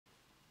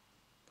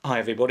Hi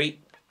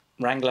everybody,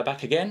 Wrangler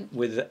back again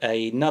with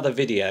another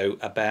video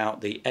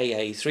about the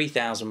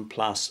AA3000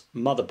 Plus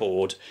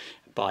motherboard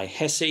by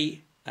Hesse,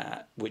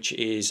 which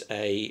is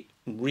a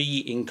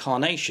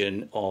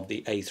reincarnation of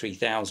the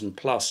A3000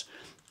 Plus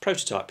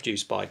prototype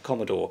produced by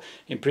Commodore.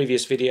 In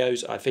previous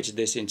videos I fitted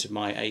this into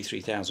my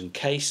A3000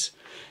 case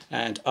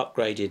and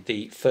upgraded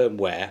the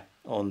firmware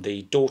on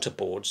the daughter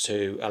boards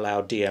to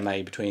allow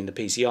DMA between the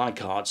PCI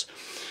cards.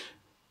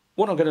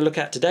 What I'm going to look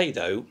at today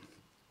though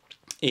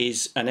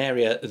is an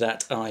area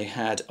that I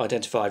had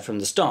identified from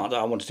the start that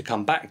I wanted to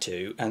come back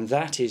to, and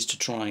that is to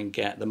try and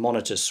get the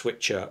monitor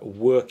switcher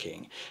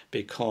working,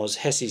 because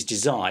Hesse's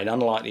design,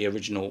 unlike the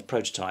original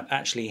prototype,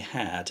 actually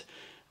had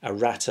a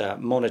RATA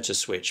monitor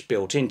switch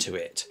built into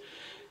it.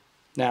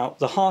 Now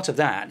the heart of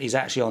that is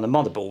actually on the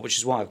motherboard, which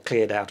is why I've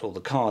cleared out all the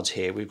cards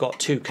here. We've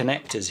got two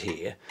connectors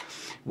here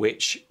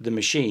which the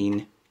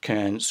machine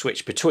can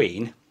switch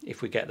between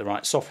if we get the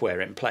right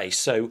software in place.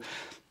 So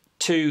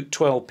two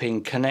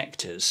 12-pin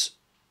connectors.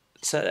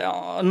 So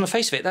on the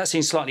face of it, that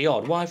seems slightly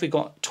odd. Why have we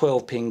got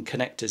 12-pin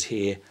connectors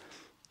here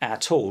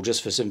at all,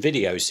 just for some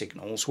video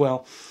signals?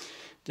 Well,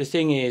 the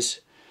thing is,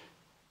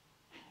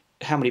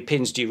 how many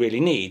pins do you really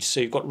need?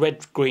 So you've got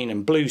red, green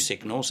and blue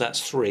signals,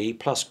 that's 3,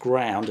 plus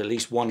ground, at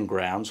least one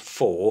ground,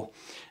 4,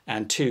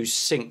 and 2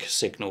 sync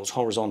signals,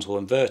 horizontal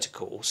and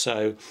vertical.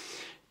 So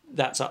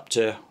that's up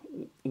to,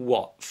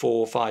 what,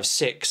 4, 5,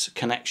 6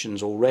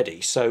 connections already.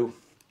 So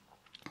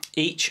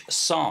each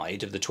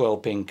side of the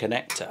 12-pin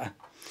connector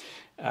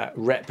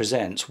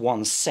represents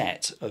one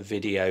set of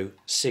video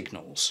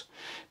signals.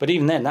 But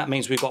even then, that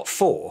means we've got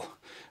 4,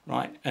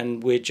 right?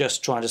 And we're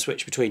just trying to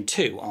switch between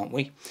 2, aren't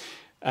we?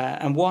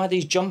 And why are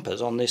these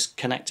jumpers on this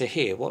connector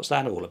here? What's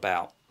that all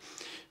about?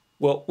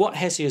 Well, what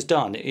Hesse has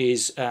done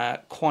is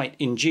quite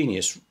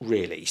ingenious,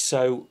 really.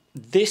 So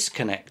this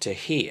connector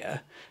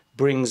here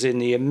brings in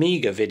the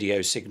Amiga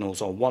video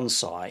signals on one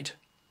side,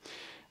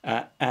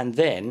 and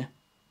then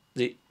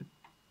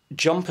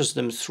jumpers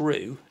them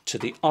through to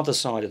the other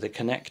side of the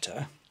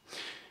connector,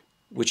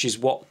 which is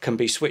what can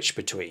be switched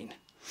between.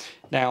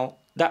 Now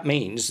that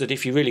means that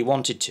if you really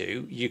wanted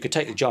to, you could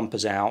take the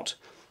jumpers out,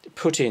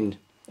 put in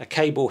a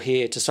cable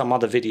here to some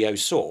other video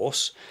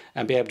source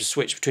and be able to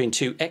switch between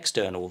 2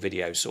 external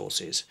video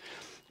sources.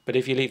 But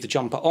if you leave the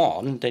jumper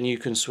on, then you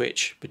can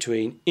switch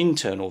between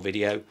internal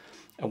video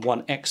and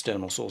 1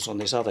 external source on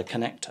this other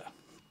connector.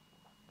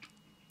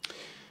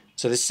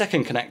 So the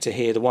second connector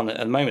here, the one that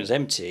at the moment is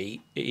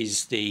empty,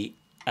 is the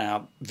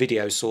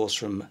video source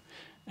from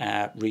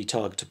our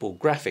retargetable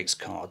graphics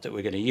card that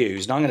we're going to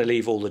use. And I'm going to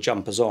leave all the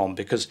jumpers on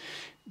because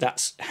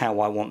that's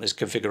how I want this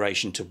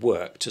configuration to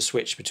work, to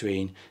switch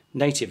between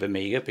native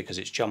Amiga, because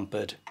it's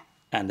jumpered,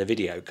 and the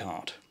video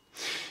card.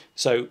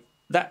 So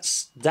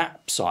that's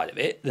that side of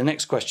it. The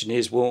next question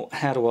is, well,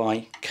 how do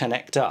I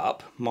connect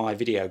up my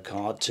video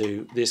card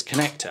to this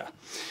connector?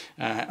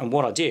 And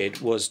what I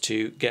did was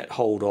to get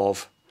hold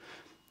of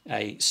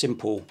a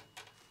simple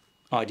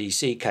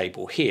IDC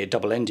cable here,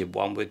 double-ended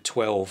one with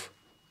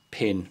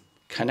 12-pin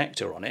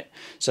connector on it.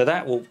 So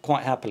that will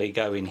quite happily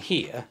go in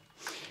here.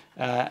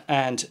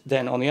 And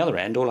then on the other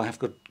end, all I have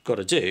got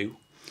to do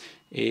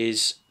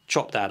is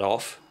chop that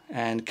off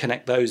and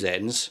connect those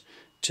ends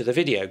to the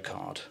video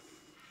card.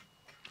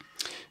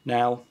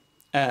 Now,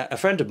 a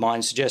friend of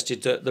mine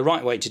suggested that the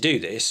right way to do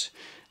this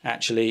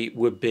actually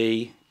would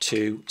be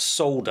to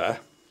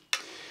solder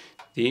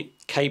the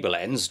cable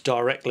ends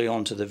directly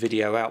onto the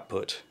video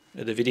output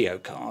of the video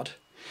card,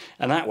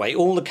 and that way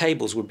all the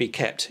cables would be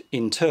kept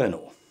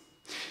internal,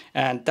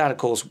 and that of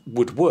course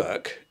would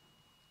work.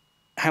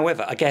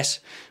 However, I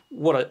guess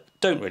what I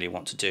don't really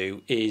want to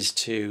do is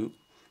to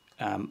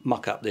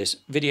muck up this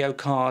video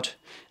card,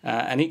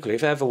 and equally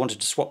if I ever wanted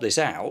to swap this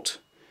out,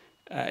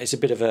 it's a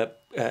bit of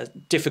a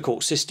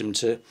difficult system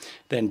to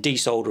then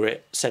desolder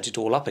it, set it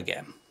all up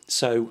again.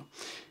 So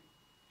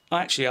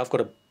actually I've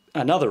got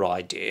another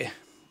idea,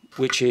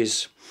 which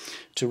is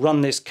to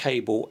run this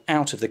cable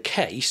out of the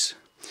case,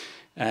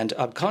 and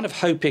I'm kind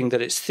of hoping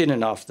that it's thin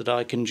enough that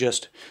I can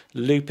just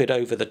loop it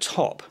over the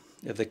top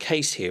of the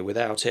case here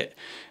without it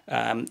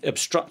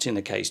obstructing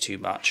the case too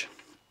much.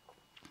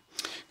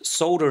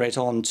 Solder it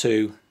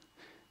onto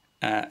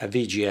a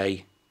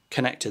VGA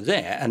connector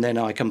there, and then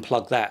I can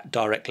plug that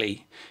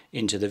directly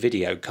into the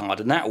video card,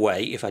 and that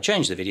way if I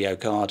change the video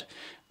card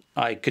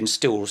I can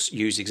still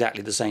use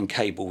exactly the same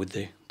cable with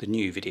the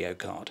new video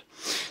card.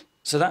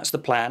 So that's the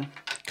plan.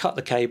 Cut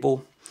the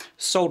cable,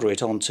 solder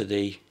it onto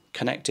the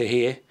connector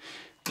here,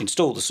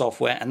 install the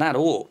software, and that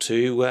ought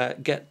to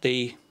get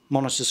the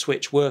monitor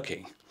switch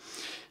working.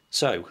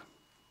 So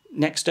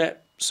next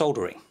step,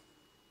 soldering.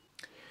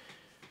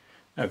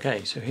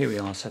 Okay, so here we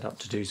are set up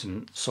to do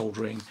some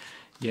soldering.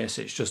 Yes,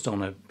 it's just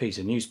on a piece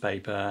of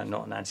newspaper,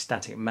 not an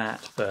anti-static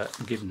mat, but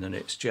given that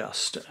it's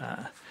just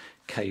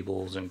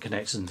cables and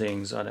connectors and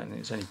things, I don't think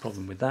there's any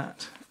problem with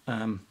that.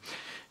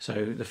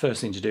 So the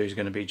first thing to do is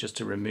going to be just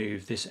to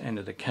remove this end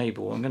of the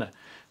cable. I'm going to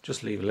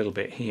just leave a little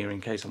bit here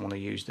in case I want to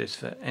use this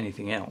for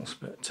anything else,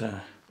 but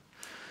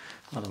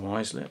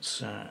otherwise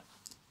let's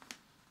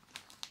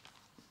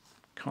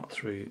cut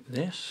through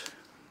this.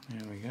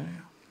 There we go.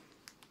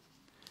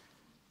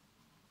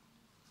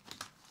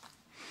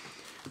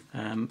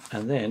 And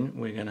then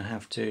we're going to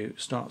have to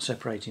start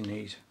separating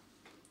these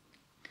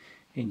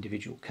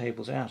individual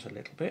cables out a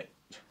little bit.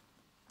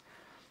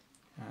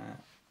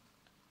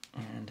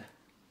 And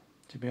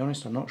to be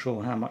honest, I'm not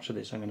sure how much of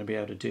this I'm going to be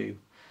able to do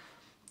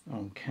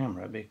on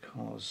camera,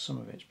 because some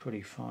of it's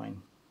pretty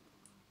fine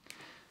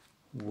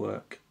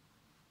work.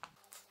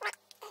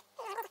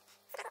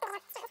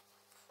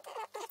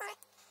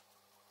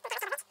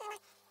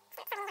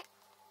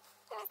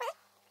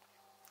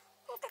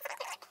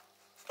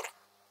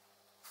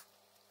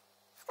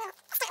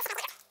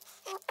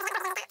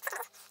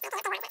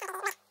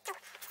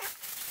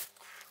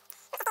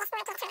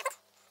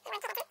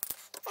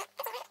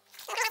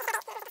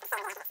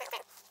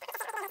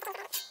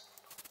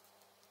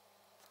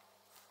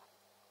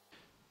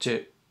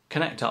 To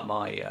connect up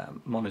my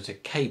monitor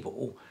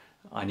cable,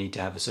 I need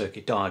to have a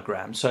circuit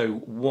diagram. So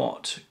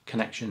what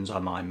connections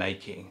am I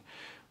making?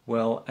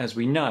 Well, as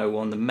we know,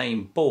 on the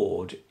main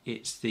board,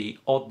 it's the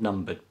odd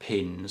numbered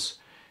pins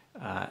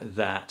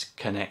that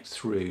connect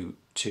through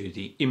to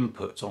the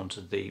input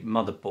onto the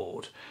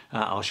motherboard.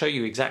 I'll show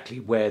you exactly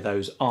where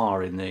those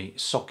are in the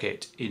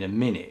socket in a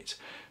minute,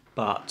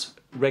 but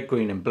red,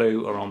 green and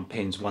blue are on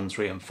pins 1,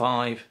 3 and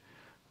 5,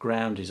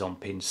 ground is on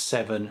pin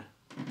 7,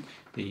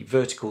 the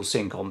vertical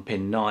sync on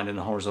pin 9 and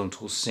the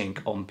horizontal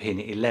sync on pin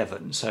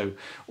 11, so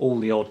all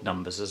the odd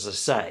numbers, as I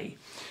say.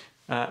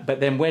 But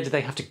then where do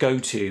they have to go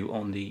to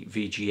on the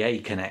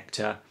VGA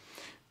connector?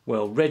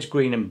 Well, red,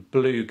 green and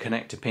blue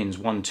connect to pins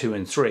 1, 2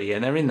 and 3,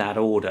 and they're in that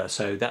order,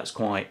 so that's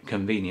quite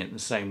convenient, the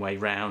same way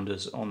round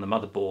as on the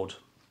motherboard.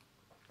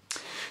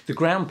 The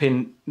ground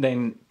pin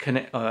then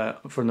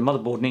from the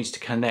motherboard needs to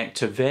connect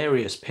to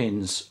various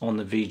pins on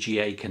the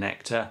VGA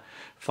connector,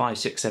 5,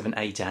 6, 7,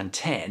 8 and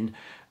 10.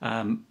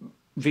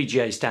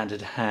 VGA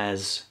standard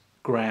has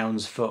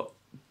grounds for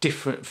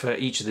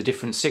each of the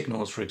different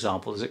signals. For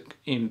example, there's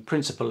in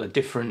principle a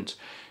different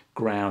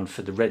ground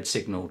for the red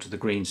signal to the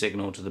green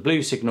signal to the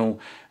blue signal.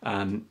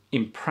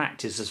 In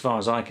practice, as far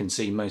as I can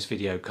see, most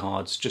video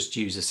cards just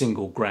use a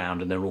single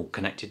ground and they're all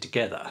connected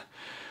together.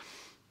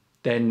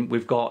 Then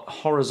we've got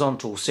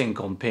horizontal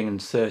sync on pin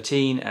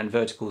 13 and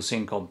vertical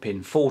sync on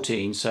pin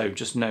 14, so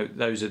just note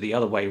those are the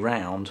other way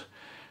round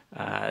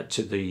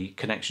to the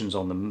connections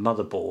on the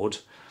motherboard.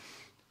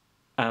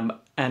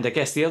 And I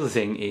guess the other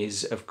thing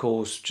is, of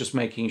course, just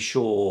making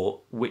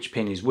sure which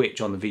pin is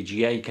which on the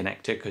VGA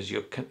connector, because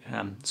you're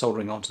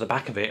soldering onto the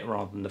back of it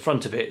rather than the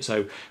front of it,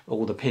 so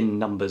all the pin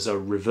numbers are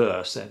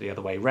reversed, they're the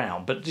other way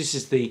round. But this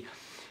is the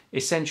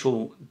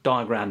essential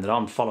diagram that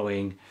I'm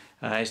following,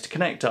 is to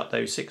connect up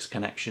those 6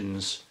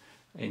 connections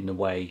in the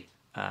way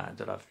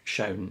that I've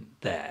shown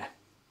there.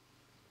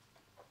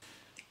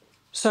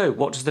 So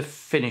what does the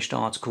finished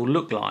article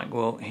look like?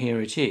 Well,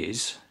 here it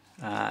is.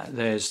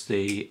 There's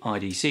the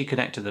IDC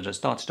connector that I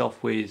started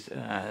off with,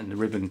 and the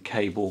ribbon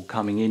cable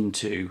coming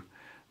into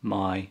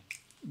my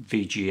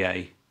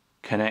VGA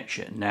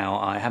connection. Now,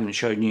 I haven't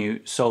shown you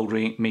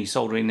me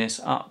soldering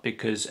this up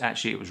because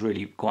actually it was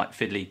really quite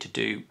fiddly to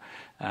do,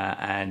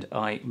 and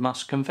I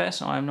must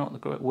confess I am not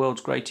the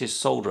world's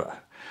greatest solderer.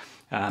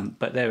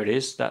 But there it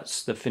is,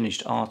 that's the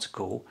finished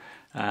article,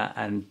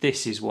 and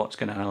this is what's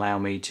going to allow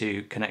me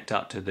to connect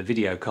up to the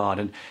video card,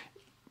 and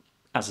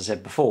as I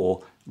said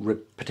before,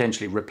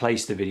 potentially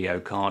replace the video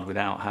card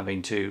without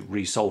having to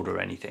resolder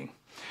anything.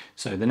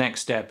 So the next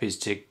step is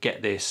to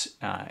get this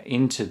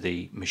into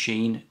the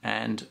machine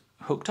and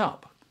hooked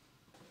up.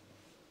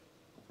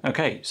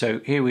 Okay, so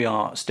here we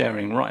are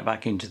staring right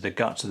back into the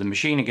guts of the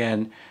machine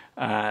again.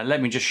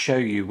 Let me just show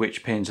you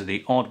which pins are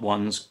the odd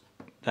ones.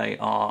 They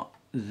are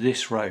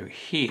this row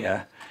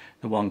here,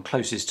 the one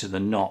closest to the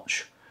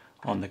notch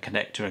on the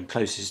connector and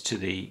closest to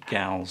the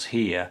gals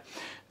here.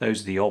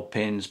 Those are the odd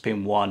pins,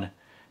 pin 1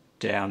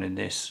 down in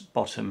this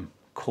bottom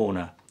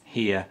corner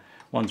here,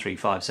 1, 3,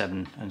 5,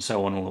 7 and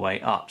so on all the way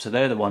up. So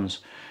they're the ones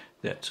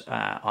that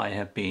I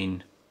have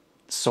been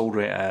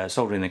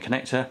soldering the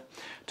connector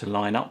to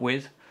line up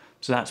with.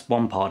 So that's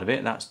one part of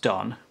it, that's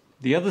done.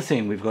 The other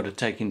thing we've got to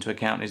take into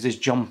account is this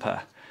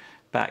jumper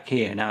back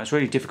here. Now it's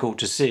really difficult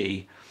to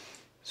see,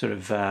 sort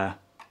of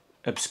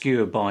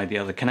obscured by the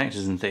other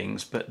connectors and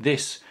things, but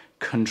this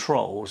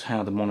controls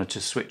how the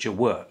monitor switcher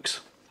works.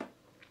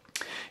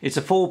 It's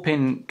a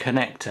 4-pin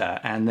connector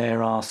and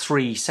there are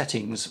 3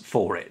 settings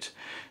for it.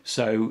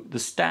 So the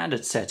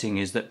standard setting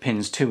is that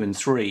pins 2 and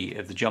 3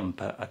 of the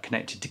jumper are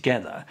connected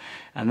together,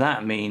 and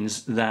that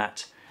means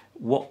that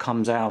what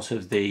comes out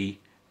of the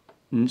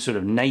sort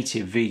of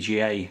native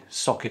VGA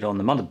socket on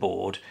the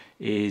motherboard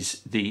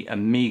is the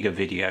Amiga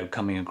video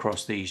coming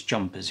across these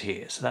jumpers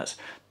here. So that's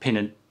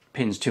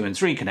pins 2 and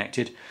 3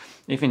 connected.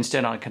 If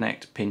instead I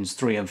connect pins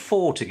 3 and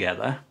 4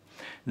 together,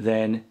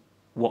 then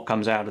what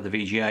comes out of the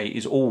VGA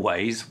is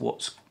always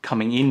what's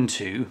coming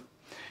into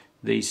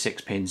these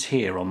 6 pins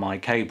here on my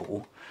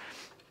cable.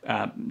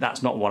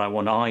 That's not what I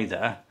want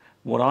either.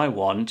 What I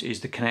want is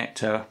the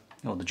connector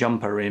or the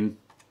jumper in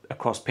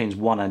across pins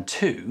 1 and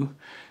 2,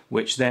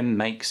 which then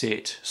makes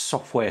it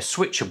software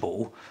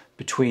switchable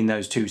between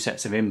those 2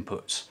 sets of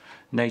inputs.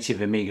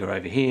 native Amiga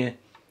over here,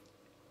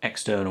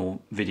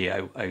 external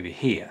video over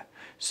here.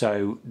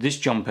 So this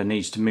jumper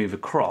needs to move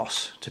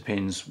across to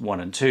pins 1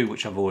 and 2,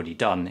 which I've already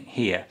done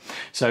here.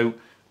 So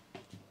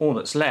all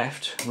that's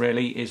left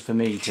really is for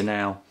me to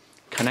now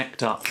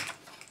connect up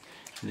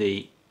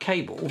the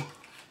cable,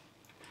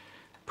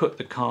 put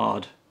the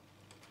card,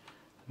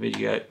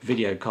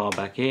 video card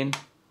back in,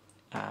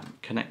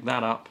 connect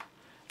that up,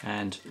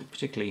 and it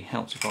particularly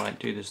helps if I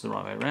do this the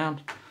right way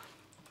around.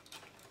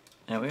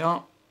 There we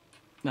are,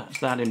 that's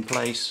that in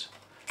place.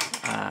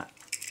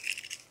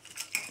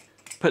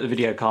 Put the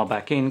video card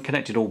back in,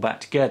 connect it all back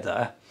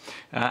together,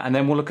 and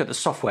then we'll look at the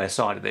software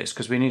side of this,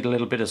 because we need a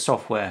little bit of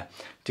software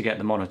to get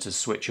the monitor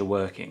switcher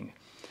working.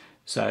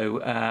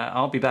 So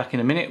I'll be back in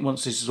a minute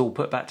once this is all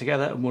put back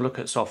together, and we'll look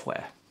at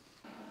software.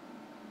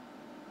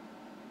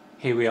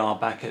 Here we are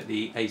back at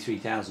the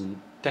A3000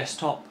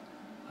 desktop.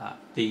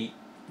 The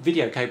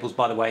video cables,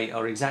 by the way,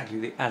 are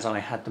exactly as I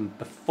had them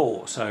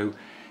before. So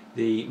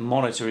the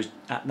monitor is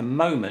at the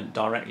moment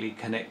directly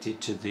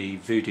connected to the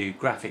Voodoo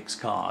graphics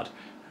card,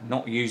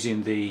 not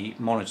using the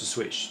monitor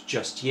switch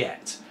just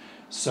yet.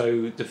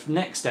 So the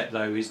next step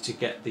though is to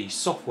get the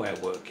software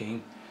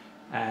working,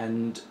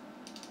 and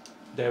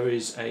there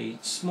is a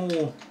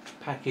small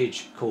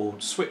package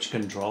called Switch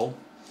Control,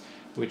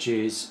 which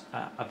is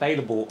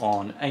available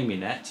on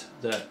AmiNet,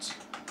 that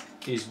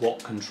is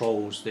what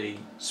controls the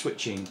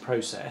switching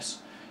process.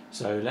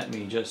 So let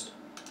me just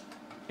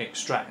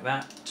extract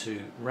that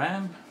to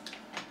RAM,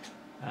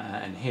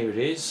 and here it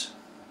is.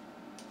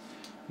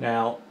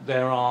 Now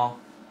there are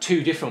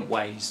two different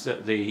ways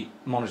that the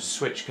monitor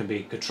switch can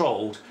be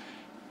controlled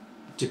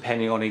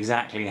depending on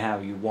exactly how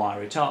you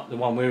wire it up. The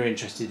one we're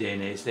interested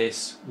in is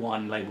this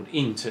one labelled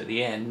int at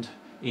the end,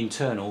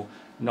 internal,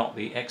 not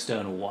the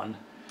external one.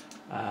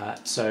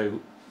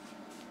 So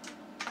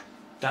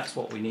that's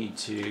what we need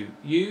to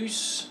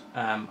use.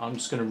 I'm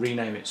just going to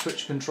rename it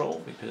Switch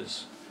Control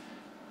because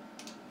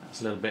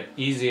that's a little bit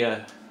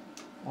easier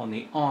on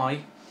the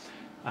eye.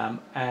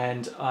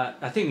 And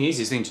I think the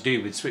easiest thing to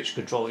do with Switch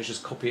Control is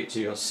just copy it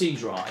to your C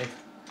drive.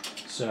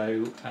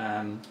 So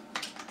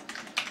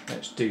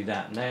let's do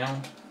that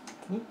now.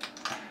 Oop.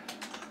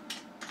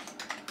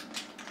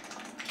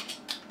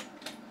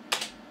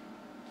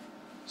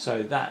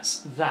 So that's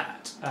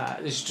that.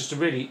 This is just a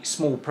really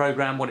small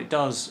program. What it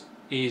does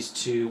is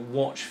to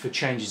watch for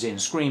changes in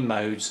screen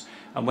modes,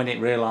 and when it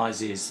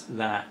realizes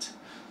that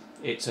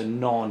it's a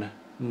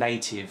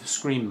non-native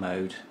screen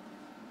mode,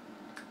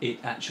 it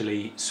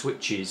actually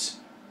switches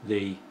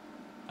the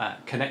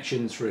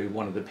connection through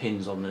one of the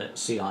pins on the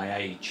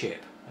CIA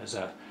chip as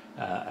a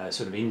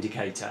sort of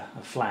indicator,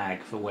 a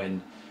flag for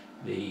when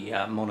the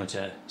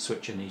monitor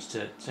switcher needs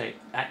to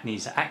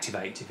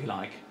activate, if you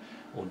like,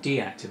 or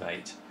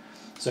deactivate.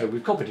 So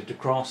we've copied it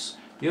across.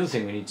 The other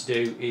thing we need to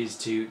do is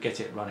to get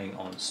it running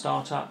on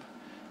startup.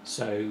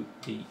 So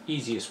the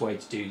easiest way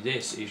to do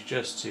this is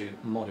just to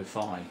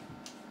modify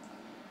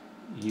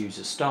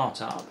user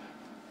startup.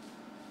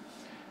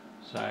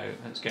 So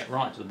let's get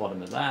right to the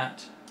bottom of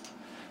that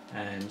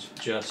and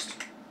just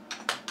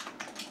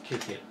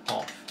kick it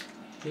off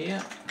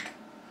here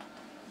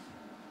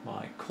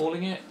by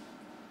calling it.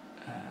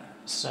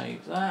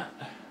 Save that.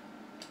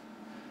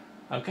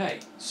 Okay,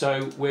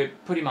 so we're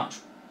pretty much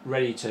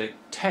ready to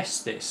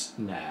test this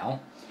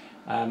now.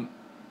 I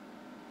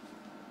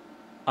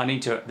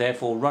need to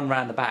therefore run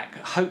round the back,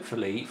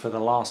 hopefully for the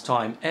last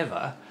time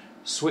ever,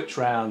 switch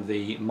round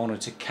the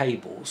monitor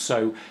cables.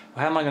 So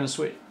how am I going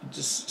to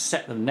just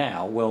set them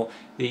now? Well,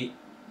 the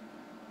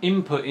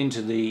input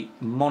into the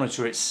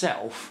monitor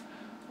itself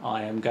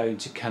I am going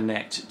to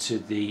connect to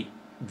the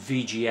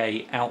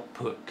VGA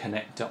output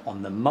connector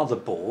on the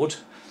motherboard,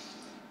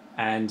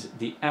 and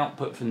the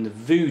output from the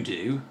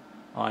Voodoo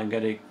I'm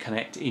going to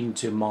connect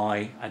into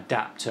my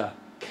adapter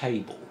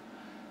cable.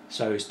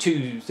 So it's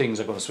two things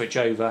I've got to switch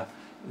over.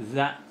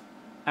 That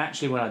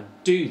actually, when I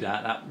do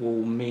that, that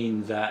will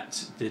mean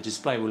that the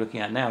display we're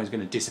looking at now is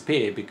going to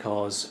disappear,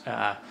 because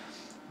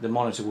the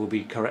monitor will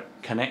be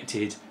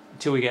connected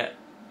until we get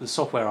the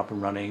software up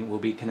and running. Will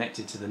be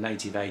connected to the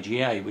native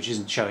AGA, which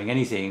isn't showing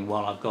anything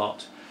while I've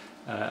got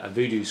a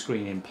Voodoo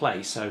screen in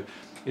place. So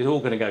it's all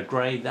going to go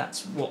grey.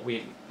 That's what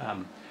we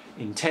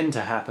intend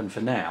to happen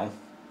for now,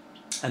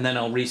 and then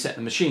I'll reset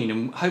the machine,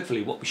 and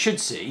hopefully what we should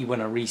see when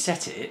I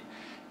reset it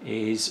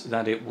is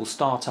that it will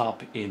start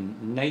up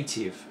in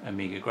native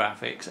Amiga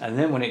graphics, and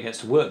then when it gets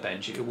to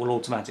Workbench it will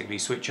automatically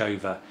switch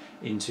over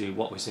into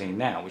what we're seeing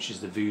now, which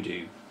is the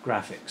Voodoo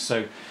graphics.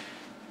 So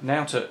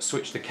now to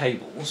switch the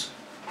cables.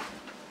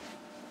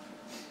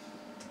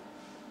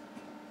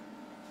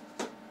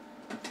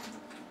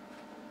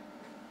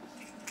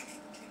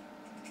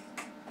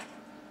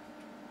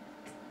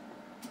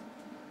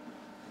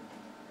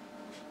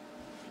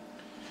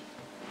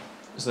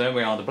 So there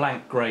we are, the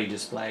blank grey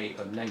display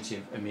of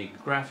native Amiga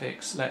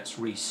graphics. Let's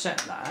reset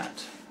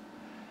that.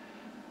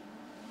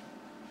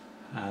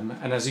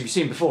 And as you've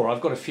seen before,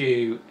 I've got a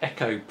few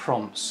echo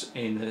prompts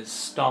in the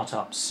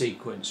startup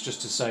sequence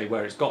just to say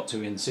where it's got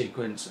to in the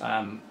sequence.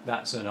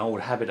 That's an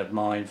old habit of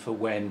mine for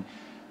when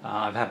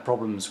I've had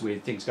problems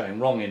with things going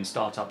wrong in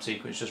startup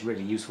sequence, just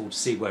really useful to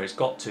see where it's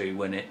got to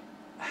when it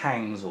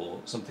hangs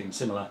or something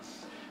similar.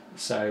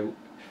 So,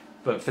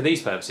 but for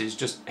these purposes,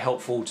 just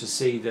helpful to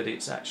see that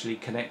it's actually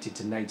connected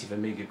to native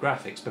Amiga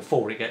graphics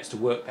before it gets to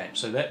Workbench.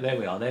 So there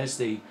we are, there's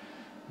the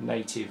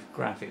native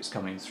graphics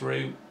coming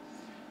through.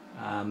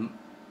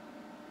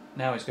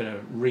 Now it's going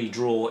to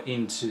redraw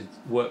into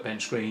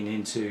Workbench screen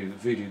into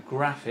Voodoo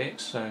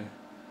Graphics, so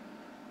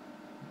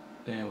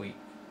there we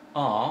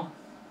are.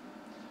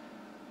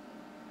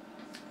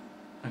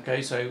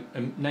 Okay, so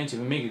native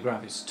Amiga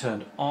graphics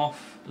turned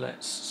off.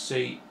 Let's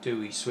see,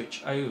 do we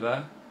switch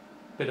over?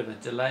 Bit of a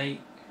delay.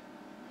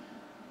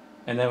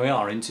 And there we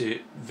are into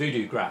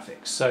Voodoo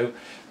Graphics. So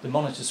the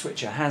monitor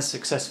switcher has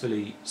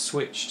successfully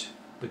switched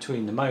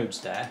between the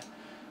modes there.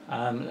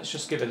 Let's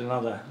just give it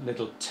another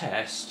little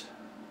test.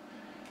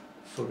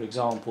 For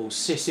example,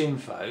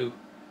 sysinfo,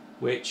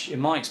 which in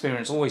my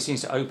experience always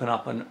seems to open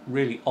up a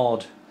really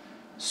odd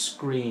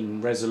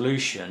screen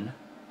resolution,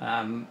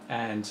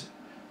 and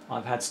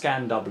I've had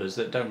scan doublers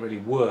that don't really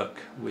work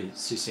with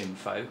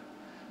sysinfo.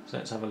 So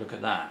let's have a look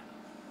at that.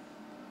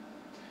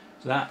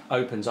 So that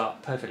opens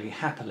up perfectly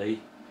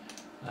happily.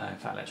 In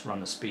fact, let's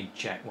run a speed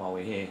check while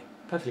we're here.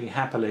 Perfectly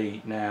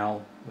happily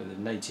now with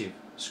the native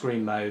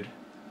screen mode.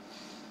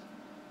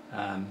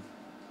 So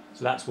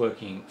that's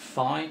working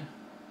fine.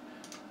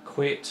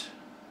 Quit.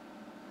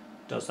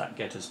 Does that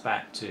get us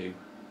back to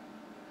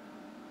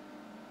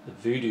the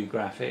Voodoo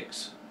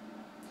Graphics?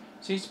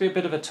 Seems to be a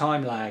bit of a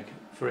time lag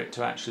for it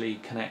to actually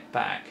connect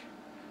back.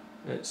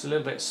 It's a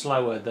little bit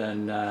slower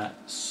than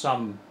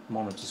some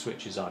monitor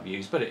switches I've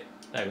used, but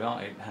there we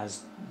are, it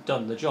has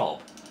done the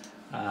job.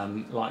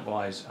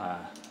 Likewise,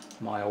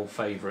 my old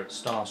favourite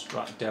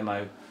Starstruck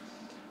demo,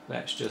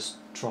 let's just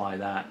try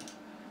that.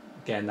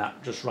 Again,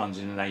 that just runs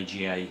in an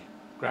AGA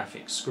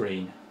graphics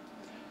screen.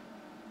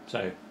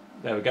 So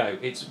there we go,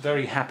 it's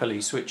very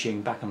happily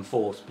switching back and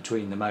forth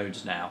between the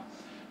modes now.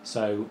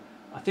 So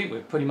I think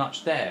we're pretty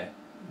much there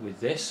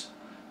with this.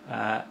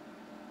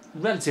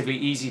 Relatively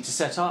easy to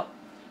set up,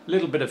 a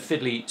little bit of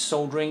fiddly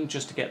soldering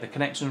just to get the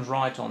connections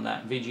right on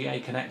that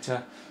VGA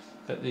connector,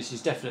 but this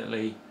is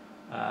definitely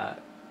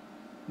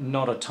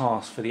not a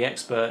task for the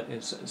expert.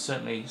 It's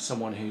certainly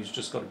someone who's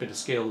just got a bit of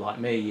skill like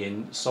me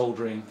in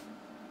soldering,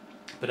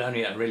 but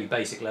only at a really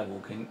basic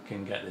level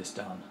can get this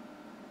done.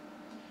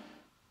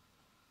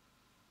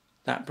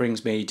 That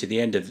brings me to the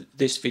end of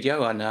this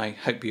video, and I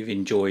hope you've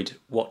enjoyed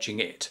watching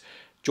it.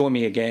 Join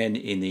me again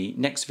in the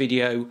next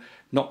video.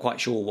 Not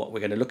quite sure what we're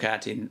going to look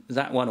at in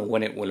that one or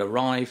when it will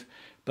arrive,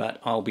 but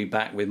I'll be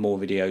back with more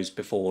videos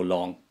before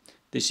long.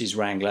 This is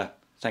Wrangler.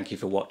 Thank you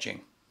for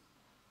watching.